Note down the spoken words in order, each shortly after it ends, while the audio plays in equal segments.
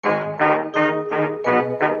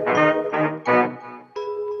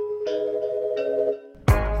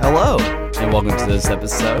welcome to this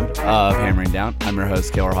episode of Hammering Down. I'm your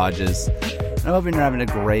host, Kaylor Hodges, and I'm hoping you're having a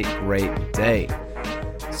great day.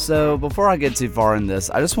 So before I get too far in this,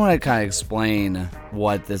 I just want to kind of explain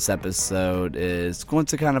what this episode is going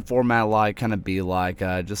to kind of format like, kind of be like,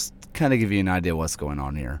 just kind of give you an idea what's going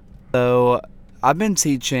on here. So I've been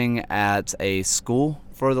teaching at a school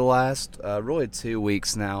for the last really 2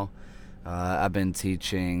 weeks now. I've been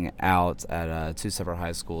teaching out at 2 separate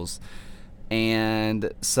high schools.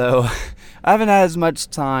 And so I haven't had as much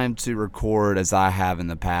time to record as I have in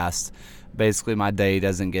the past. Basically, my day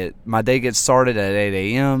gets started at 8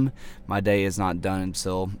 a.m. My day is not done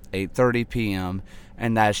until 8:30 p.m.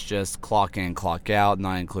 And that's just clock in, clock out,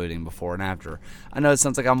 not including before and after. I know it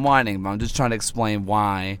sounds like I'm whining, but I'm just trying to explain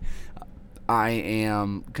why I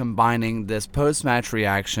am combining this post-match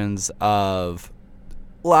reactions of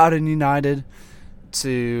Loudoun United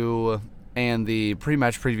and the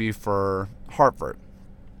pre-match preview for Hartford.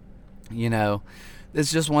 You know,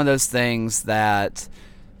 it's just one of those things that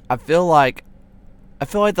I feel like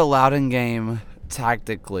the Loudoun game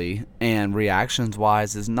tactically and reactions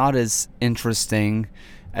wise is not as interesting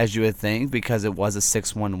as you would think because it was a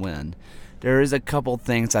 6-1 win. There is a couple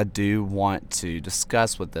things I do want to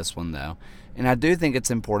discuss with this one though, and I do think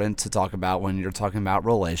it's important to talk about when you're talking about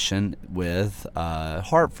relation with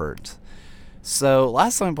Hartford. So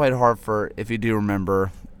last time we played Hartford, if you do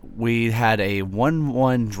remember, we had a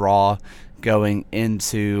 1-1 draw going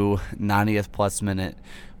into 90th plus minute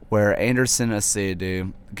where Anderson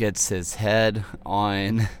Asiedu gets his head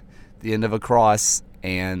on the end of a cross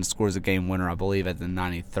and scores a game winner, I believe, at the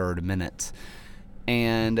 93rd minute.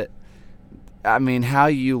 And, I mean, how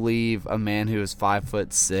you leave a man who is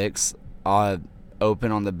 5'6"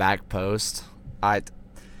 open on the back post, I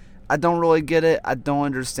don't really get it. I don't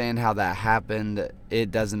understand how that happened.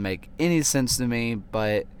 It doesn't make any sense to me,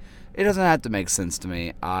 but it doesn't have to make sense to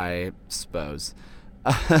me, I suppose.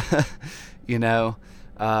 You know,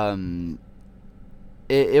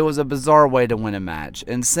 it was a bizarre way to win a match.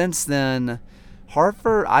 And since then,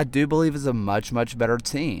 Hartford, I do believe, is a much better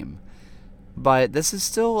team. But this is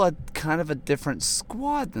still a kind of a different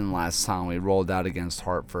squad than last time we rolled out against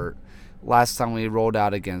Hartford. Last time we rolled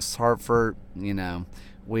out against Hartford, you know,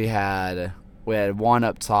 we had one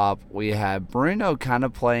up top. We had Bruno kind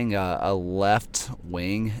of playing a left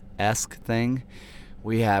wing-esque thing.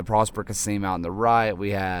 We had Prosper Kasim out on the right.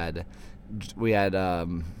 We had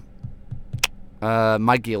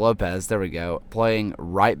Mikey Lopez, there we go, playing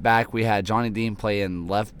right back. We had Johnny Dean playing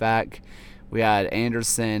left back. We had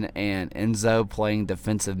Anderson and Enzo playing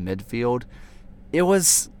defensive midfield. It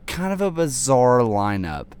was kind of a bizarre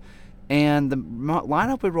lineup. And the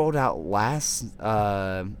lineup we rolled out last,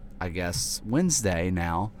 Wednesday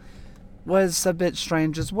now, was a bit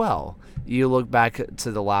strange as well. You look back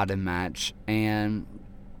to the Loudoun match, and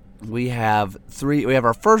we have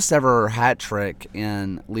our first ever hat trick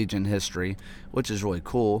in Legion history, which is really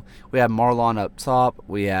cool. We had Marlon up top.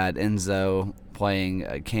 We had Enzo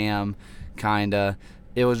playing Cam, kinda.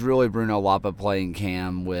 It was really Bruno Lapa playing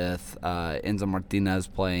Cam with Enzo Martinez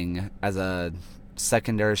playing as a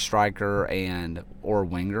secondary striker or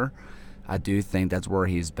winger. I do think that's where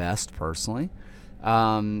he's best, personally.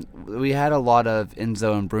 We had a lot of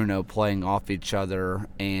Enzo and Bruno playing off each other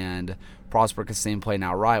and Prosper Kasim playing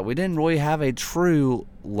out right. We didn't really have a true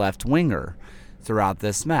left winger throughout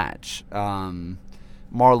this match.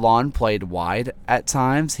 Marlon played wide at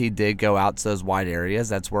times. He did go out to those wide areas.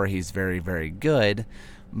 That's where he's very good.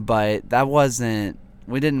 But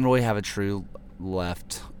we didn't really have a true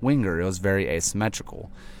left winger. It was very asymmetrical.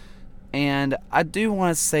 And I do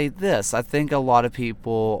want to say this. I think a lot of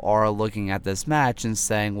people are looking at this match and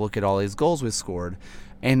saying, look at all these goals we scored.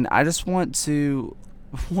 And I just want to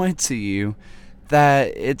point to you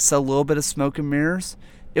that it's a little bit of smoke and mirrors.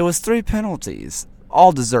 It was 3 penalties.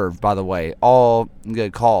 All deserved, by the way. All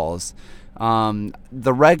good calls.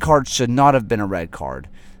 The red card should not have been a red card.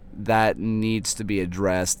 That needs to be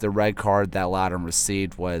addressed. The red card that Loudoun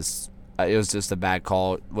received was just a bad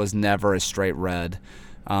call. It was never a straight red.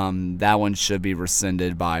 That one should be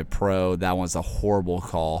rescinded by Pro. That one's a horrible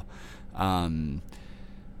call.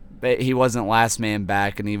 But he wasn't last man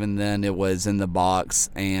back, and even then it was in the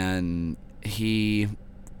box, and he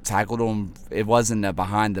tackled him. It wasn't a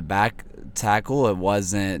behind the back tackle. It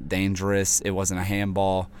wasn't dangerous. It wasn't a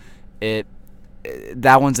handball.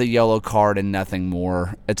 That one's a yellow card and nothing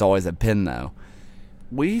more. It's always a pin though.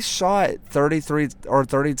 We shot 33 or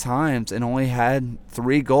 30 times and only had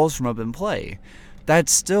 3 goals from open play.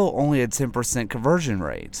 That's still only a 10% conversion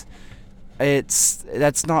rate.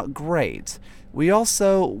 That's not great. We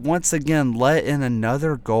also, once again, let in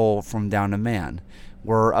another goal from down a man.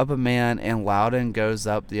 We're up a man, and Loudon goes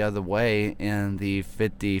up the other way in the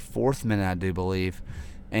 54th minute, I do believe,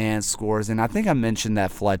 and scores. And I think I mentioned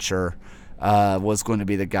that Fletcher was going to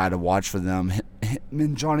be the guy to watch for them. Him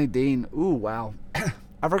and Johnny Dean. Ooh, wow.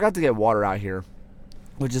 I forgot to get water out here,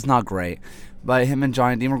 which is not great. But him and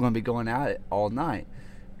Johnny Dean were going to be going at it all night.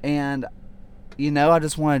 And, I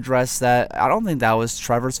just want to address that. I don't think that was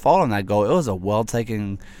Trevor's fault on that goal. It was a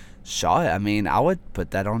well-taken shot. I mean, I would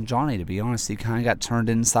put that on Johnny, to be honest. He kind of got turned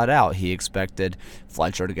inside out. He expected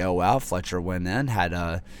Fletcher to go out. Fletcher went in,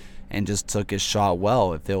 and just took his shot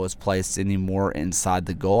well. If it was placed any more inside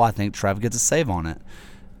the goal, I think Trev gets a save on it.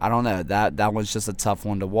 I don't know. That was just a tough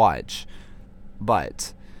one to watch.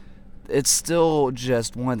 But it's still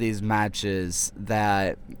just one of these matches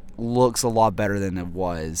that looks a lot better than it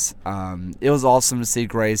was. It was awesome to see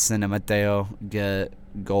Grayson and Mateo get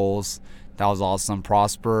goals. That was awesome.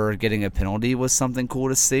 Prosper getting a penalty was something cool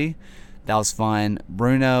to see. That was fun.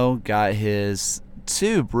 Bruno got his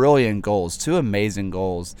 2 brilliant goals, 2 amazing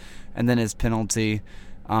goals, and then his penalty.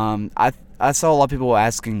 I saw a lot of people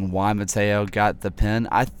asking why Mateo got the pen.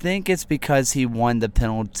 I think it's because he won the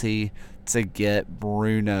penalty to get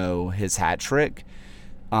Bruno his hat trick.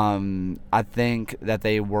 I think that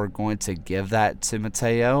they were going to give that to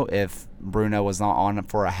Mateo if Bruno was not on it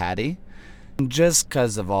for a hattie. Just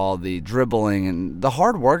because of all the dribbling and the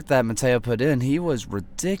hard work that Mateo put in, he was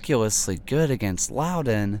ridiculously good against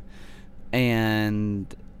Loudon,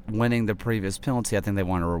 and winning the previous penalty, I think they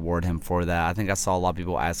want to reward him for that. I think I saw a lot of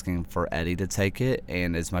people asking for Eddie to take it,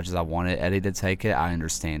 and as much as I wanted Eddie to take it, I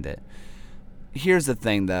understand it. Here's the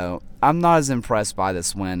thing, though. I'm not as impressed by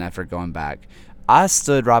this win after going back. I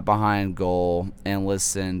stood right behind goal and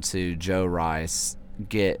listened to Joe Rice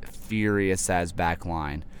get furious at his back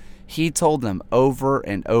line. He told them over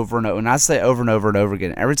and over and over, and I say over and over and over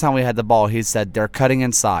again, every time we had the ball, he said, they're cutting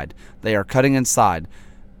inside. They are cutting inside.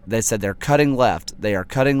 They said they're cutting left. They are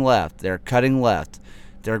cutting left. They're cutting left.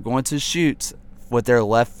 They're going to shoot with their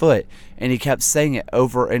left foot. And he kept saying it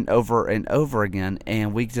over and over and over again,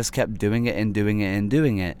 and we just kept doing it and doing it and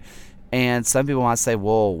doing it. And some people might say,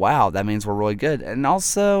 well, wow, that means we're really good. And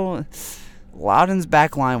also, Loudon's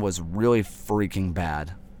back line was really freaking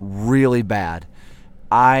bad. Really bad.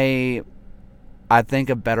 I think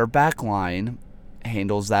a better back line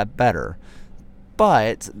handles that better.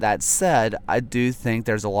 But that said, I do think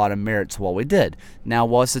there's a lot of merit to what we did. Now,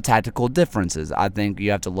 what's the tactical differences? I think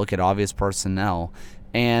you have to look at obvious personnel.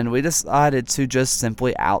 And we decided to just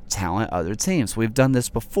simply out-talent other teams. We've done this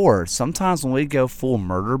before. Sometimes when we go full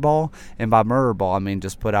murder ball, and by murder ball I mean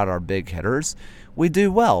just put out our big hitters, we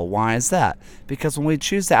do well. Why is that? Because when we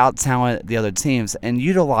choose to out-talent the other teams and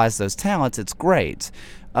utilize those talents, it's great.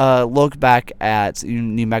 Look back at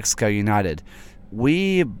New Mexico United.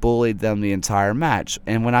 We bullied them the entire match.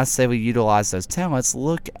 And when I say we utilize those talents,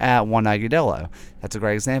 look at Juan Agudelo. That's a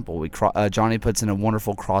great example. Johnny puts in a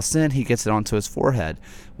wonderful cross in. He gets it onto his forehead.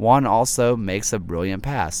 Juan also makes a brilliant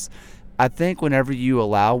pass. I think whenever you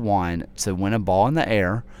allow Juan to win a ball in the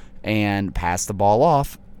air and pass the ball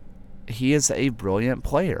off, he is a brilliant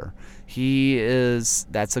player.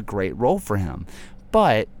 That's a great role for him.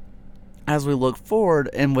 But as we look forward,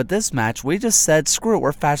 and with this match, we just said, screw it,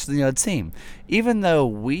 we're faster than the other team. Even though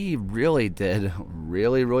we really did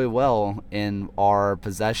really, really well in our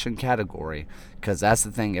possession category, because that's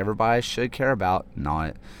the thing everybody should care about,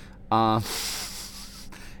 not.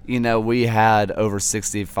 We had over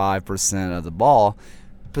 65% of the ball.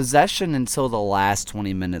 Possession until the last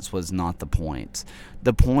 20 minutes was not the point.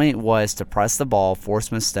 The point was to press the ball,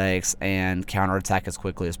 force mistakes, and counterattack as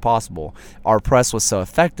quickly as possible. Our press was so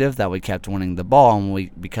effective that we kept winning the ball, and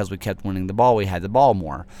because we kept winning the ball, we had the ball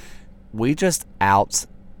more. We just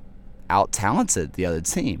out-talented the other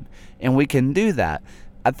team, and we can do that.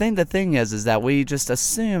 I think the thing is that we just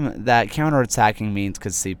assume that counterattacking means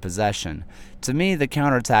concede possession. To me, the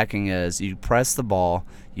counterattacking is you press the ball,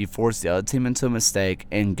 you force the other team into a mistake,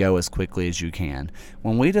 and go as quickly as you can.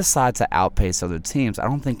 When we decide to outpace other teams, I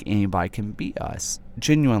don't think anybody can beat us.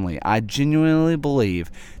 I genuinely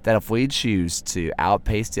believe that if we choose to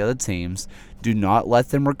outpace the other teams, do not let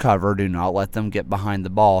them recover, do not let them get behind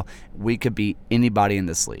the ball, we could beat anybody in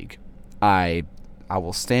this league. I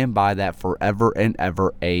will stand by that forever and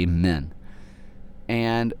ever. Amen.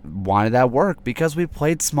 And why did that work? Because we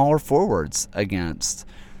played smaller forwards against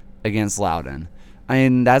Loudon. I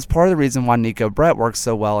mean, that's part of the reason why Nico Brett works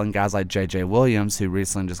so well, and guys like J.J. Williams, who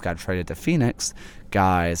recently just got traded to Phoenix,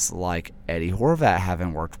 guys like Eddie Horvat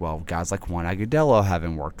haven't worked well, guys like Juan Agudelo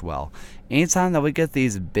haven't worked well. Anytime that we get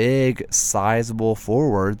these big, sizable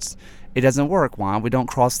forwards, It doesn't work. Why? We don't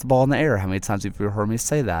cross the ball in the air. How many times have you heard me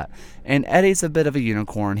say that? And Eddie's a bit of a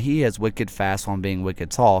unicorn. He is wicked fast on being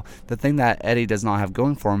wicked tall. The thing that Eddie does not have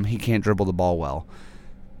going for him, he can't dribble the ball well.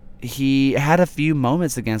 He had a few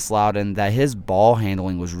moments against Loudoun that his ball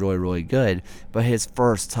handling was really, really good, but his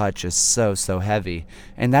first touch is so, so heavy.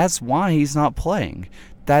 And that's why he's not playing.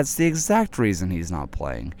 That's the exact reason he's not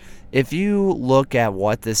playing. If you look at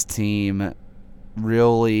what this team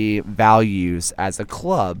really values as a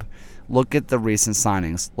club, look at the recent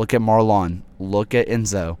signings. Look at Marlon. Look at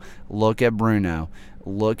Enzo. Look at Bruno.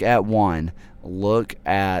 Look at Juan. Look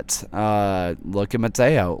at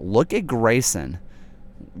Mateo. Look at Grayson.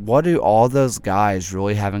 What do all those guys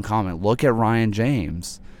really have in common? Look at Ryan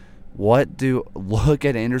James. Look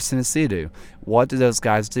at Anderson Asidu. What do those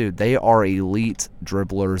guys do? They are elite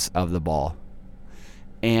dribblers of the ball.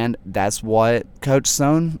 And that's what Coach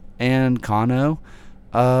Stone and Kano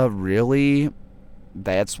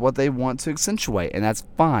that's what they want to accentuate, and that's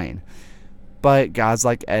fine. But guys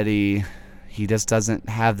like Eddie, he just doesn't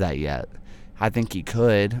have that yet. I think he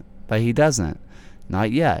could, but he doesn't.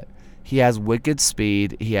 Not yet. He has wicked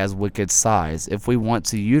speed. He has wicked size. If we want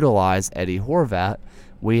to utilize Eddie Horvat,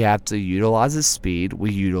 we have to utilize his speed.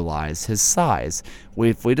 We utilize his size.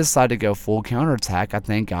 If we decide to go full counterattack, I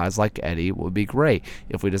think guys like Eddie would be great.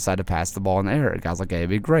 If we decide to pass the ball in the air, guys like Eddie would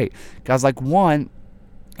be great. Guys like Juan,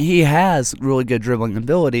 he has really good dribbling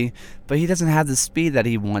ability, but he doesn't have the speed that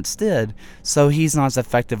he once did, so he's not as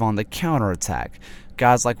effective on the counterattack.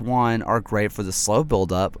 Guys like Juan are great for the slow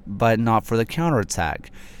build-up, but not for the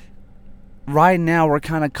counterattack. Right now, we're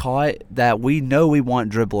kind of caught that we know we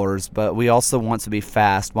want dribblers, but we also want to be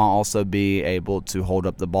fast while also be able to hold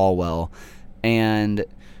up the ball well. And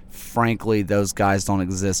frankly, those guys don't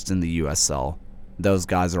exist in the USL. Those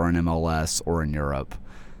guys are in MLS or in Europe.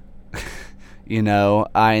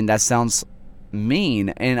 And that sounds mean,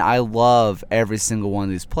 and I love every single one of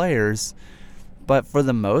these players, but for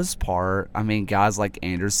the most part, I mean, guys like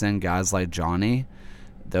Anderson, guys like Johnny,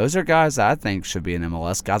 those are guys I think should be in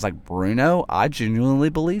MLS. Guys like Bruno, I genuinely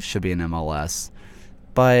believe should be in MLS.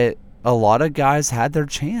 But a lot of guys had their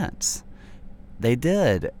chance. They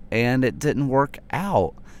did, and it didn't work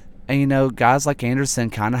out. And, guys like Anderson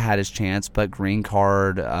kind of had his chance, but green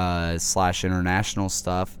card / international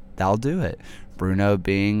stuff, that'll do it. Bruno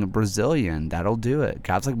being Brazilian, that'll do it.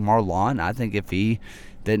 Guys like Marlon, I think if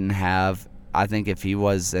he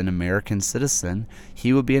was an American citizen,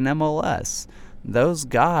 he would be in MLS. Those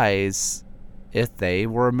guys, if they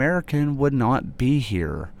were American, would not be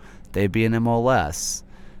here. They'd be in MLS.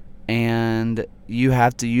 And you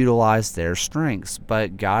have to utilize their strengths.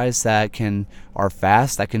 But guys that are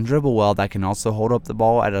fast, that can dribble well, that can also hold up the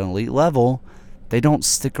ball at an elite level, they don't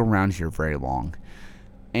stick around here very long.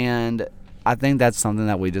 And I think that's something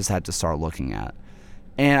that we just had to start looking at.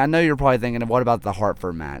 And I know you're probably thinking, what about the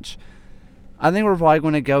Hartford match? I think we're probably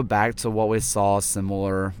going to go back to what we saw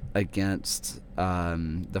similar against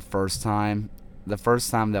the first time. The first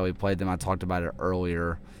time that we played them, I talked about it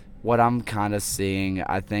earlier. What I'm kind of seeing,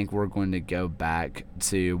 I think we're going to go back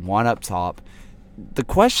to one up top. The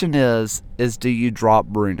question is do you drop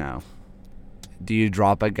Bruno? Do you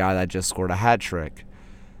drop a guy that just scored a hat trick?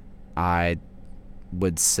 I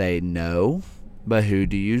would say no, but who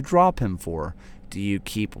do you drop him for? Do you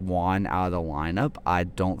keep Juan out of the lineup? I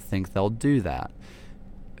don't think they'll do that.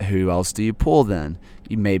 Who else do you pull then?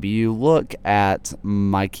 Maybe you look at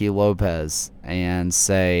Mikey Lopez and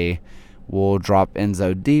say, we'll drop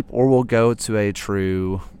Enzo deep, or we'll go to a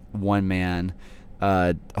true one-man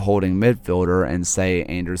holding midfielder and say,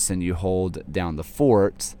 Anderson, you hold down the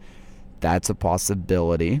fort. That's a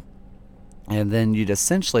possibility. And then you'd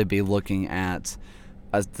essentially be looking at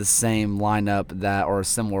the same lineup or a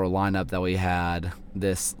similar lineup that we had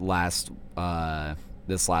this last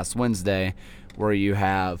Wednesday, where you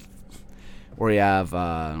have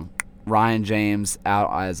Ryan James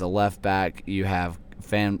out as a left back, you have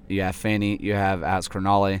Fanny, you have Alex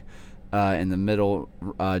Crognale in the middle,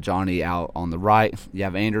 Johnny out on the right, you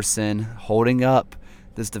have Anderson holding up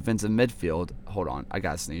this defensive midfield. Hold on, I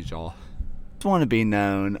gotta sneeze, y'all. Just want to be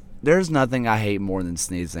known, there's nothing I hate more than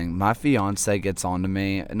sneezing. My fiance gets onto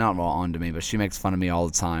me, not all onto me, but she makes fun of me all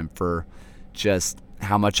the time for just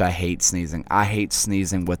how much I hate sneezing. I hate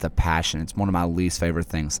sneezing with a passion. It's one of my least favorite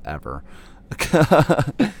things ever.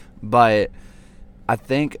 But I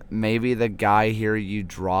think maybe the guy here you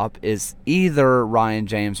drop is either Ryan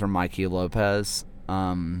James or Mikey Lopez.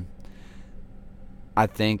 I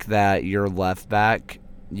think that your left back,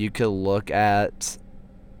 you could look at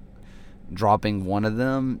dropping one of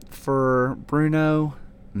them for Bruno,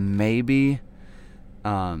 maybe.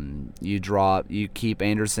 You keep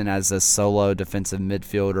Anderson as a solo defensive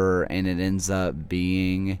midfielder, and it ends up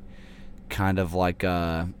being kind of like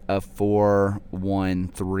a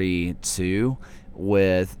 4-1-3-2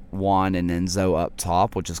 with Juan and Enzo up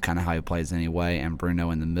top, which is kind of how he plays anyway, and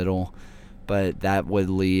Bruno in the middle. But that would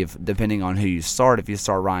leave, depending on who you start, if you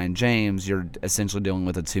start Ryan James, you're essentially dealing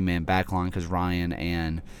with a two-man backline because Ryan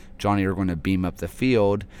and Johnny are going to beam up the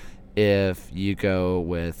field. If you go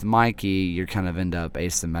with Mikey, you kind of end up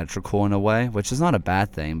asymmetrical in a way, which is not a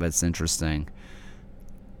bad thing, but it's interesting.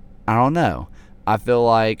 I don't know. I feel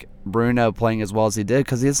like Bruno playing as well as he did,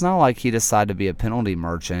 because it's not like he decided to be a penalty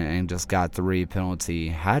merchant and just got 3 penalty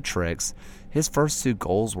hat tricks. His first 2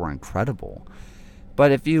 goals were incredible.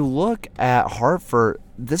 But if you look at Hartford,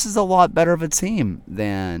 this is a lot better of a team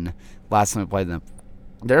than last time we played them.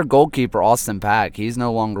 Their goalkeeper, Austin Pack, he's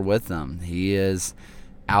no longer with them. He is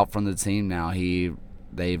out from the team now.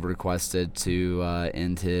 They've requested to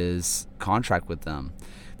end his contract with them.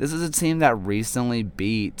 This is a team that recently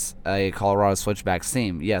beat a Colorado Switchbacks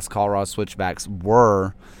team. Yes, Colorado Switchbacks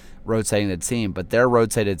were rotating the team, but their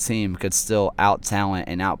rotated team could still out-talent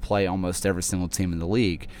and outplay almost every single team in the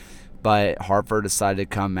league. But Hartford decided to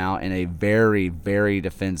come out in a very, very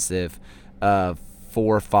defensive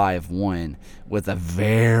 4-5-1 with a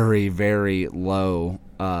very, very low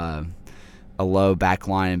back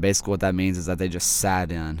line. And basically what that means is that they just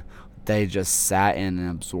sat in. They just sat in and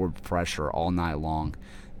absorbed pressure all night long.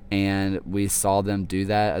 And we saw them do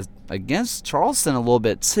that against Charleston a little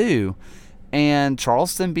bit too. And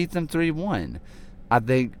Charleston beat them 3-1. I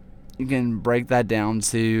think you can break that down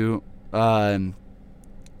to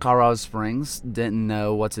Colorado Springs didn't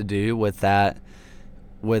know what to do with that,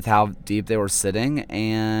 with how deep they were sitting,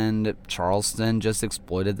 and Charleston just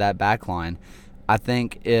exploited that back line. I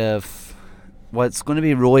think if what's going to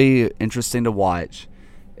be really interesting to watch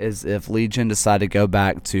is if Legion decide to go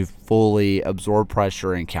back to fully absorb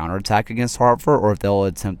pressure and counterattack against Hartford, or if they'll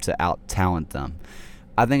attempt to out-talent them.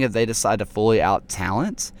 I think if they decide to fully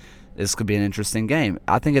out-talent, this could be an interesting game.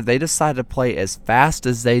 I think if they decide to play as fast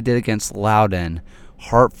as they did against Loudoun,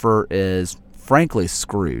 Hartford is frankly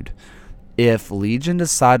screwed. If Legion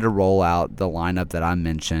decide to roll out the lineup that I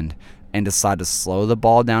mentioned and decide to slow the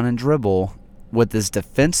ball down and dribble with as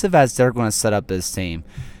defensive as they're going to set up this team,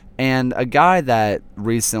 and a guy that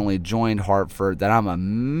recently joined Hartford that I'm a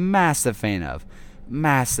massive fan of,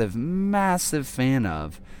 massive fan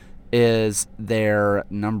of, is their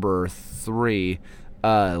number 3,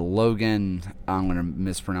 Logan. I'm going to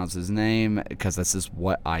mispronounce his name because this is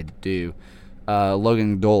what I do.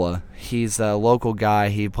 Logan Dola. He's a local guy.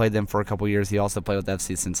 He played them for a couple years. He also played with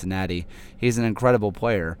FC Cincinnati. He's an incredible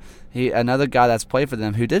player. Another guy that's played for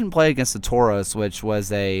them who didn't play against the Toros, which was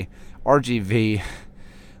a RGV.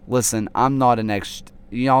 Listen, I'm not an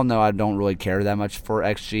y'all know I don't really care that much for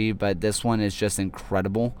XG, but this one is just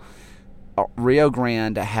incredible. Rio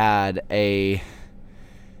Grande had a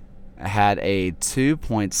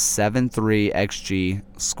 2.73 XG,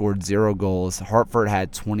 scored 0 goals. Hartford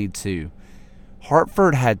had 22.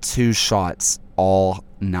 Hartford had 2 shots all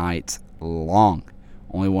night long,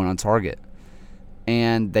 only 1 on target.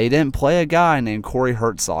 And they didn't play a guy named Corey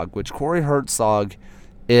Herzog, which Corey Herzog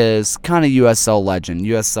is kind of USL legend,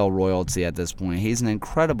 USL royalty at this point. He's an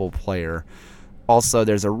incredible player. Also,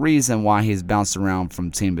 there's a reason why he's bounced around from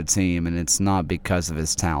team to team, and it's not because of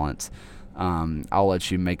his talent. I'll let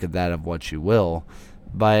you make of that of what you will.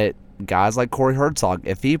 But guys like Corey Herzog,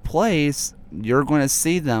 if he plays, you're going to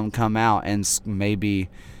see them come out and maybe,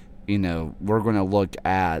 we're going to look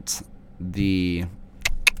at the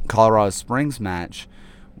Colorado Springs match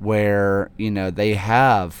where, they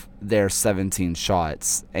have their 17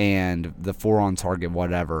 shots and the 4 on target,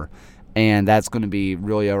 whatever. And that's going to be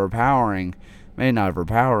really overpowering. Maybe not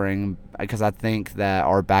overpowering, because I think that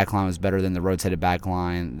our backline was better than the rotated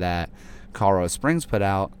backline that Colorado Springs put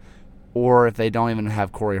out. Or if they don't even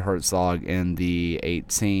have Corey Herzog in the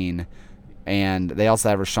 18. And they also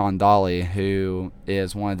have Rashawn Dolly, who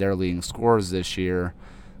is one of their leading scorers this year.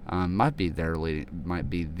 Might be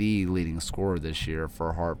the leading scorer this year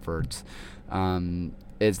for Hartford.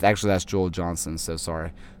 That's Joel Johnson, so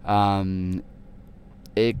sorry.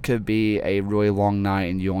 It could be a really long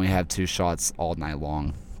night and you only have 2 shots all night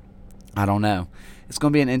long. I don't know. It's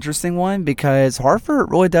going to be an interesting one because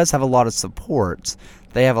Hartford really does have a lot of support.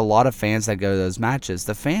 They have a lot of fans that go to those matches.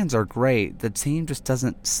 The fans are great. The team just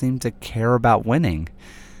doesn't seem to care about winning.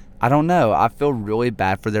 I don't know. I feel really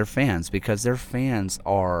bad for their fans because their fans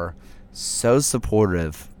are so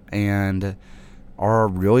supportive and are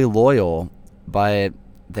really loyal, but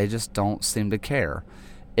they just don't seem to care.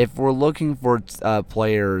 If we're looking for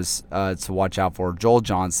players to watch out for, Joel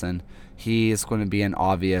Johnson, he is going to be an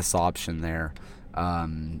obvious option there.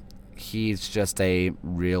 He's just a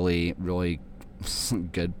really, really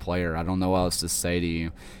good player. I don't know what else to say to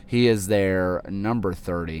you. He is their number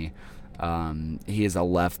 30. He is a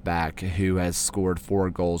left back who has scored 4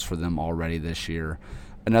 goals for them already this year.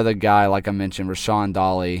 Another guy, like I mentioned, Rashawn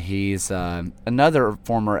Dolly. He's another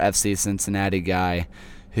former FC Cincinnati guy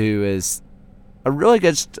who is a really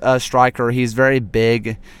good striker. He's very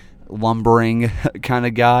big, lumbering kind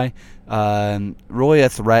of guy. Really a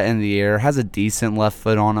threat in the air. Has a decent left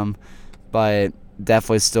foot on him, but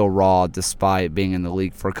definitely still raw despite being in the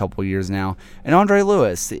league for a couple years now. And Andre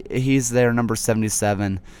Lewis, he's their number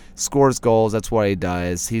 77. Scores goals. That's what he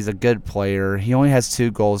does. He's a good player. He only has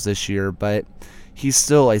 2 goals this year, but he's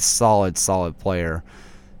still a solid player.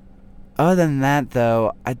 Other than that,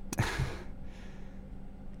 though,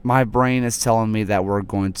 my brain is telling me that we're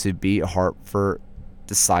going to beat Hartford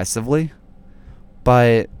decisively.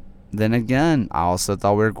 But then again, I also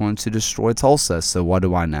thought we were going to destroy Tulsa, so what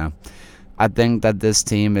do I know? I think that this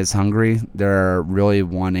team is hungry. They're really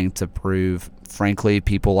wanting to prove, frankly,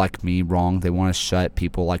 people like me wrong. They want to shut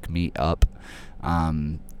people like me up.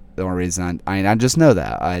 The only reason I just know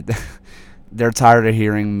that. They're tired of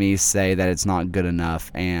hearing me say that it's not good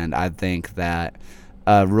enough, and I think that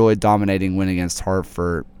a really dominating win against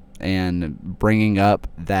Hartford and bringing up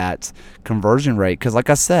that conversion rate, because like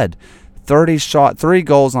I said, 3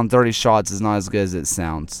 goals on 30 shots is not as good as it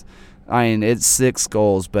sounds. I mean, it's 6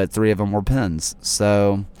 goals, but 3 of them were pens.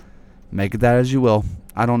 So make that as you will.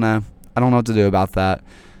 I don't know. I don't know what to do about that.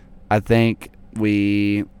 I think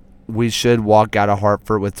we should walk out of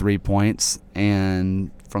Hartford with 3 points,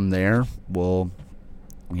 and from there, we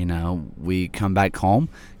come back home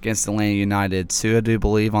against Atlanta United 2, I do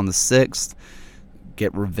believe, on the 6th.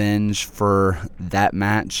 Get revenge for that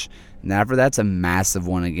match. And after that's a massive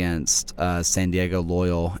one against San Diego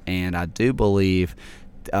Loyal, and I do believe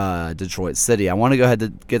Detroit City. I want to go ahead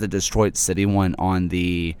and get the Detroit City one on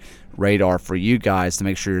the radar for you guys to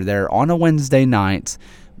make sure you're there on a Wednesday night,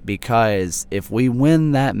 because if we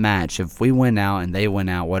win that match, if we win out and they win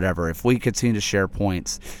out, whatever, if we continue to share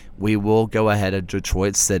points, we will go ahead of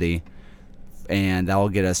Detroit City, and that will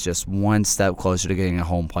get us just one step closer to getting a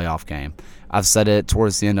home playoff game. I've said it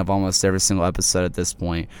towards the end of almost every single episode at this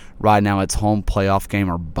point. Right now, it's home playoff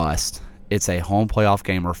game or bust. It's a home playoff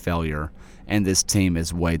game or failure, and this team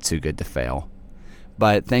is way too good to fail.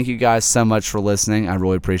 But thank you guys so much for listening. I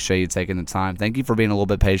really appreciate you taking the time. Thank you for being a little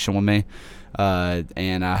bit patient with me.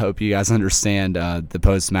 And I hope you guys understand the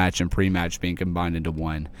post-match and pre-match being combined into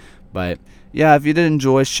one. But, yeah, if you did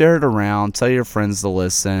enjoy, share it around. Tell your friends to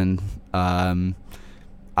listen.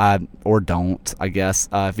 Or don't, I guess.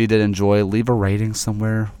 If you did enjoy, leave a rating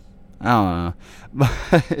somewhere. I don't know.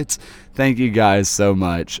 But thank you guys so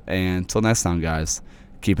much. And until next time, guys,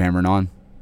 keep hammering on.